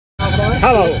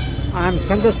Hello, I am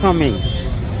Kandaswamy,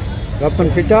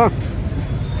 weapon fitter,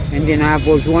 Indian Air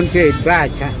Force 128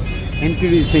 batch,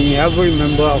 introducing every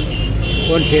member of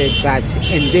 128 batch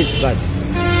in this bus.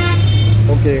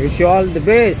 Okay, wish you all the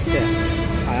best.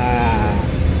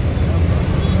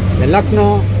 The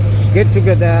Lucknow get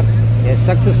together, a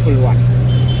successful one.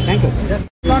 Thank you.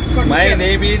 My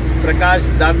name is Prakash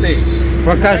Date.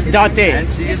 Prakash Date. And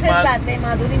she is Mrs. Date,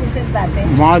 Madhuri Mrs. Date.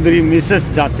 Madhuri Mrs.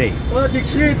 Date. Oh,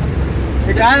 Dikshit.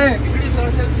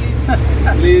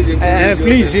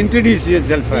 Please introduce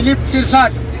yourself. Dilip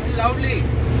Sirsat. Loudly.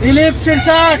 Dilip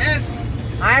Sirsat. Yes.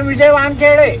 I am Vijay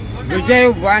Wankede.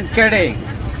 Vijay Wankede.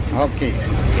 Okay.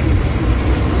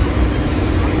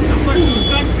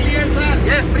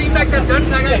 Yes, bring back the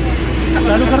guns again.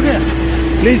 चालू कर दे.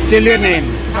 Please tell your name.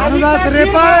 Bhanudas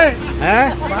Repalle. हैं?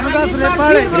 भानुदास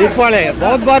रेपाळे. रेपाळे.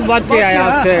 बहुत बात किया है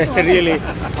आपसे really.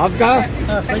 आपका?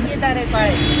 Sangeeta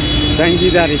Repalle.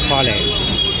 Sangeeta Repalle.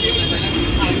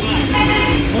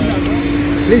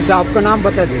 Please आपका नाम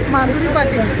बता दीजिए. माधुरी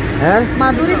पाटिल. हैं?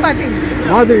 माधुरी पाटिल.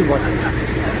 माधुरी पाटिल.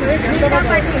 स्मिता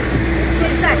पाटिल.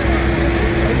 सिरसाट.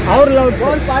 और लाउड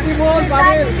बोल पाटिल बोल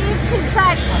पाटिल. दिलीप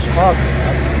सिरसाट. ओके.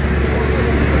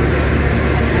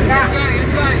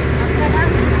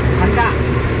 अंडा.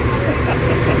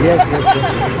 यस.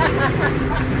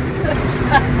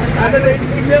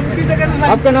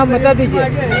 आपका नाम बता दीजिए.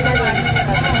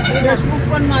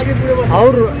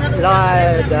 और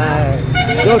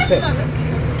दोस्त है.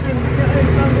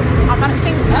 अमर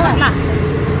सिंह.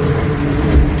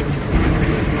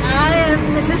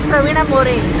 मिसेस प्रवीणा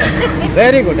मोरे.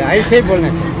 Very good. ऐसे ही बोलना.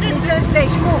 मिसेस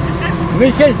देशमुख.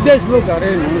 मिसेस देशमुख.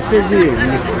 अरे मिसेस जी.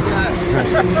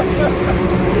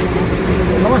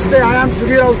 नमस्ते, I am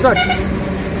सुधीर अवचट.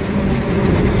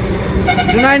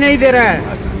 सुनाई नहीं दे रहा है.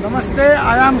 नमस्ते,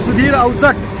 I am Sudhir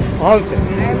Avachat. Also.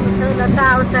 Lata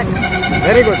Avachat.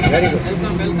 Very good. Very good.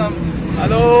 Welcome.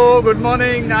 Hello, good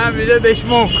morning. I am Vijay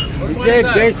Deshmukh. Vijay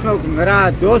Deshmukh मेरा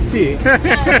दोस्ती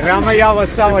रामैया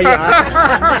वस्तावैया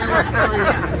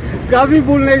कभी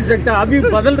भूल नहीं सकता. अभी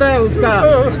बदल रहा है, उसका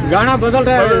गाना बदल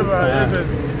रहा है.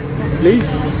 Please.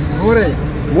 More.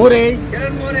 More.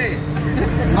 Kiran More.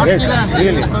 Yes,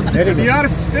 really. Very good. You are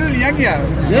still young, yeah.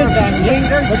 Yes,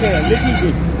 young, but a little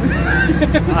bit.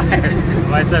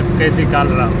 भाई साहब कैसी काल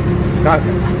रहा.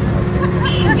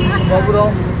 बाबूराव.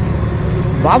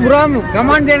 बाबूराम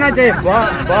कमांड देना चाहिए.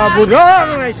 बाबूराम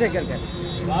ऐसे करके.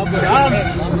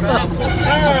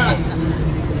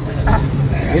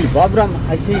 बाबूराम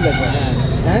ऐसे ही लग रहा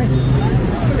है.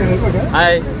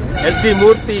 हाय, SD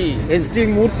मूर्ति. SD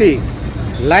मूर्ति.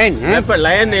 लाइन है.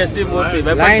 लायन SD मूर्ति.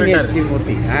 लाइन SD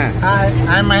मूर्ति. हाँ. हाय,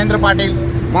 I am Mahendra Patil.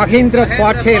 Mahendra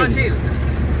Patil.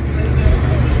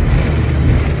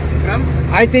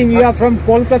 I think you are from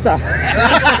Kolkata. I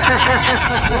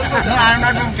am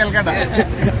not from Calcutta.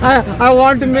 I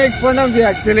want to make fun of you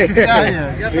actually.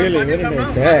 Yeah. Really, very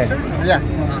nice. Yeah.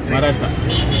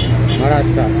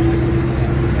 Maharashtra.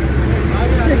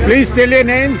 Please tell your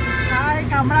name. Hi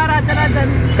Kamala Rajarajan.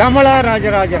 Kamala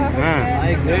Rajarajan.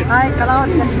 Hi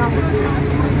Kalavati Dakshinamurti.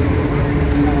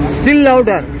 Still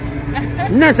louder.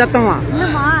 इन्ना सत्तमा.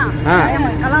 हाँ.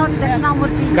 Kalavati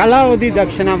Dakshinamurti. Kalavati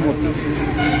Dakshinamurti.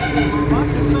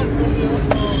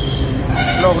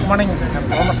 Hello, good morning.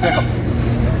 Thomas Jacob.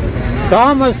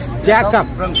 Thomas Jacob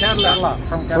From Kerala.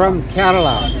 from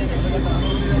Kerala.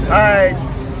 Hi,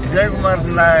 Jay Kumar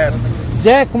Nair.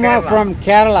 Jay Kumar from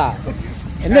Kerala.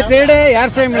 In the trade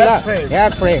airframe illa.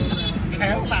 Airframe.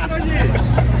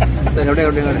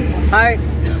 Hi.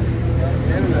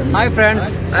 Hi friends. I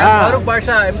am Ah. Farooq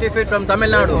Basha, MD Fit from Tamil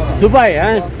Nadu. Dubai,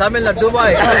 huh? Tamil Nadu,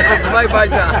 Dubai. Dubai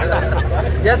Basha.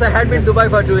 Yes, I had been Dubai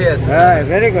for 2 years.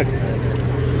 Very good.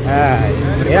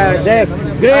 Yeah, the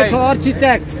great Hi.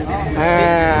 architect.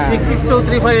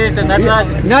 662-358 Natraj.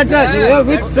 Natraj,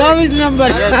 with service number.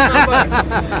 Yes,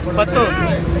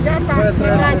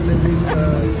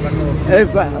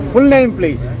 Full name,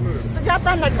 please.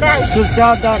 Sujata Natraj.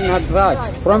 Sujata Natraj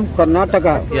from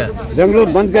Karnataka. Yeah.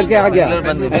 Bangalore बंद करके आ गया.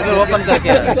 Bangalore open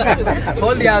करके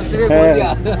खोल दिया. खोल दिया.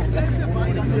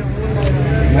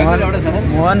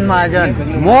 मोहन महाजन.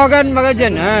 मोहन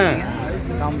महाजन.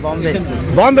 बॉम्बे.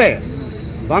 बॉम्बे.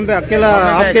 बॉम्बे अकेला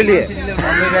आपके लिए.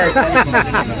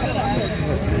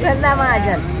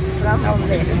 महाजन from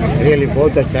Bombay. रियली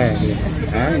बहुत अच्छा है ये.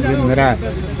 ये मेरा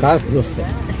खास दोस्त है.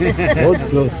 बहुत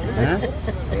क्लोज.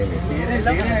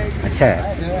 अच्छा है.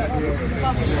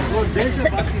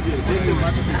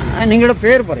 निंगड़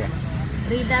पेर पर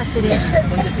Rita Suresh.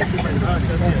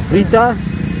 Rita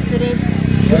Suresh.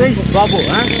 Suresh Babu.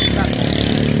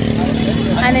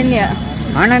 Ananya.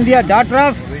 Anandya, daughter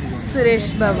of Suresh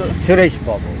Babu. Suresh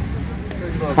Babu.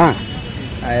 हाँ.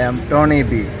 I am Tony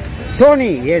B.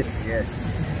 Tony, yes. Yes.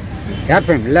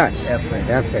 FM, la. FM.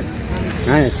 FM.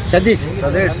 Sadish.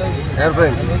 Sadish.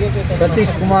 FM.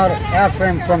 Satish Kumar,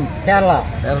 FM from Kerala.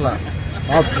 Kerala.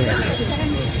 Okay.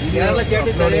 Kerala chat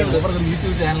is there.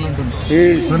 YouTube channel untundi. He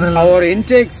is our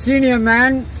intake senior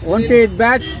man, 128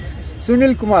 batch,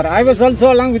 Sunil Kumar. I was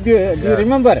also along with you. Do you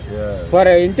remember? Yes. For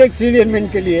intake senior man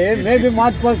के लिए मैं भी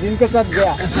मार्च पास इनके साथ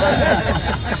गया.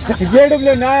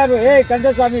 JW Nair, hey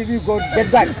Kandaswamy, we go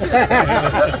get back.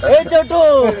 Hey Chhotu,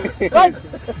 what?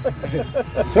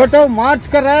 छोटू मार्च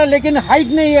कर रहा है लेकिन हाइट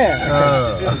नहीं है.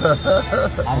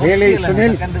 Really,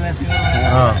 Sunil?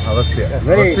 Avastya.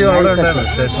 Very nice.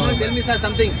 Tell me sir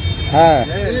something.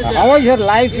 How was your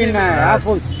life in Air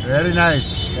Force? Very nice.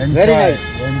 Very nice.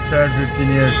 Enjoyed 15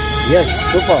 years. Yes,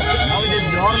 super. Now it is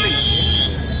Jorli.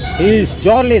 He is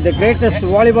Jorli, the greatest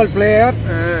volleyball player,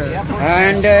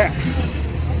 and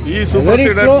He is very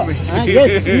close.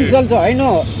 Yes, he is also. I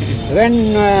know. When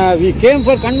we came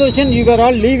for convention, you were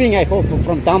all leaving. I hope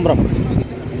from Tambram.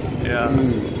 Yeah.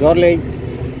 Jorli.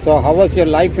 So, how was your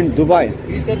life in Dubai?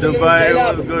 Dubai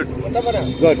was good.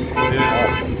 Good.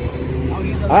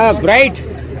 Bright.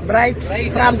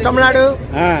 From Tamil Nadu.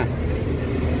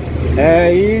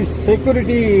 He is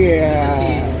security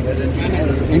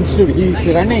institute. He is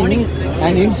running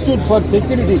an institute for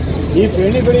security. If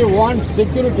anybody wants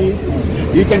security,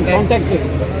 you can contact him.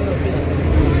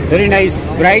 Very nice,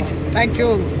 bright. Thank you.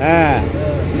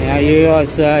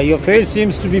 Your face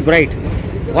seems to be bright.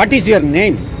 What is your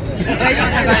name?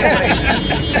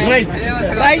 Right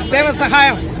Deva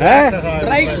Sahayam.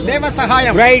 Right Deva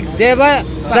Sahayam. Bright Deva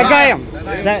Sagayam.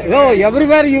 Oh,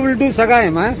 everywhere you will do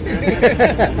Sagayam, huh?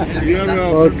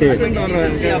 Okay.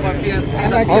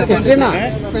 Okay, Srina.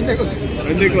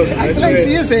 Actually, I'm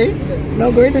CSA.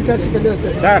 Now going to church.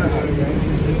 Sir.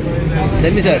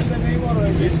 Tell me sir.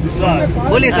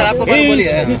 बोलिए sir आपको बात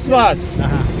बोलिए. Vishwas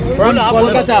from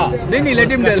Kolkata. नहीं let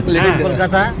him tell.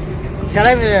 Kolkata. Shall I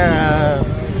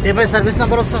say my service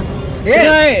number also?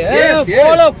 Yes.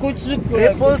 Follow kuch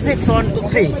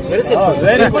 666-123. Very simple.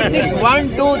 Very good.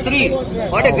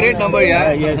 666-123. What a great number,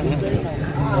 yeah. Yes.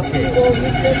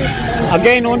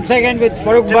 Again, once again with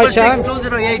Farooq Basha.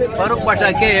 66208 Farooq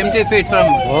Basha K MT Feet from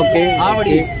Okay.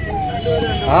 Avadi.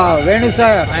 Venu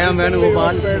sir. I am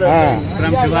Venugopal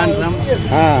from Trivandrum.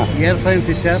 Air Fine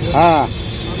Fisher.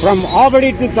 From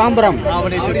Avadi to Tambram.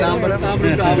 Avadi to Tambram.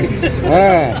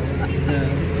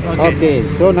 Okay,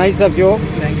 so nice of you.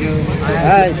 Thank you.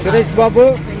 Suresh Babu,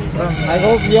 I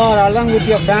hope you are along with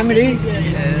your family.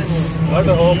 What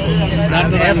a hope.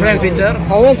 Air Fine Fisher.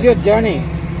 How was your journey?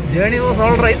 Journey was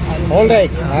all right. All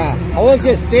right. How was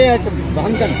your stay at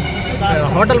Bandhan?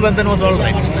 Hotel Bandhan was all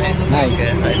right. Nice.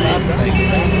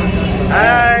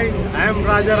 Hi, I am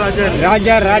Raja Rajan.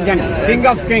 Raja Rajan, King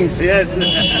of Kings. Yes.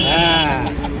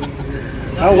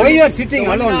 Why you are sitting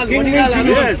alone? King means you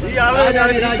will. Yes. He always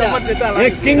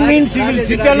A king means you will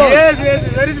sit alone. Yes.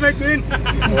 Where is my queen?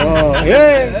 Oh,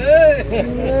 hey.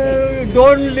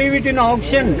 Don't leave it in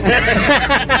auction.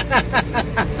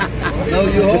 No,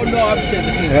 you have no option.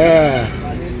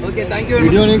 Okay, thank you.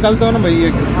 Video निकालता हूँ ना भाई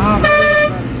एक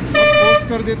post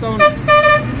कर देता हूँ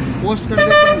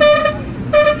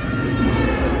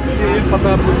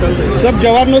सब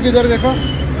जवाब नो किधर देखो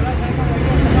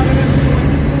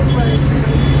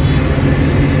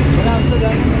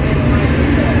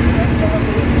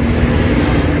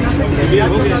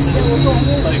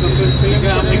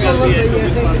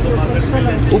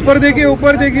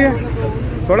ऊपर देखिए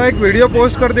थोड़ा एक वीडियो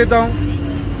पोस्ट कर देता हूँ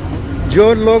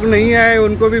जो लोग नहीं आए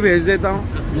उनको भी भेज देता हूँ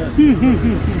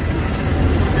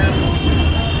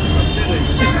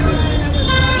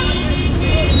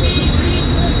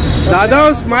दादा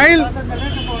स्माइल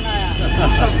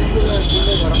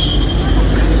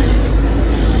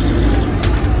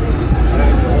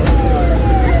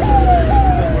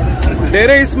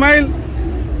डेरे स्माइल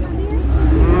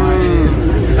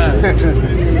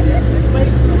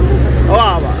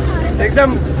एकदम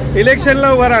इलेक्शनला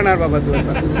उभा राहणार बाबा तू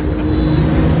आता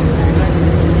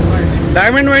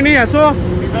डायमंड वहिनी असो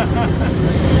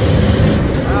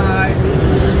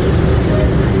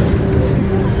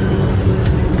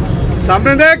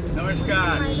सामने देख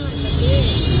नमस्कार.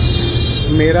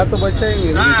 मेरा तो बच्चा ही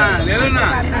मेरा ले लो ना.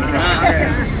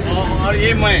 और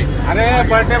ये मैं. अरे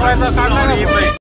बर्थडे में तो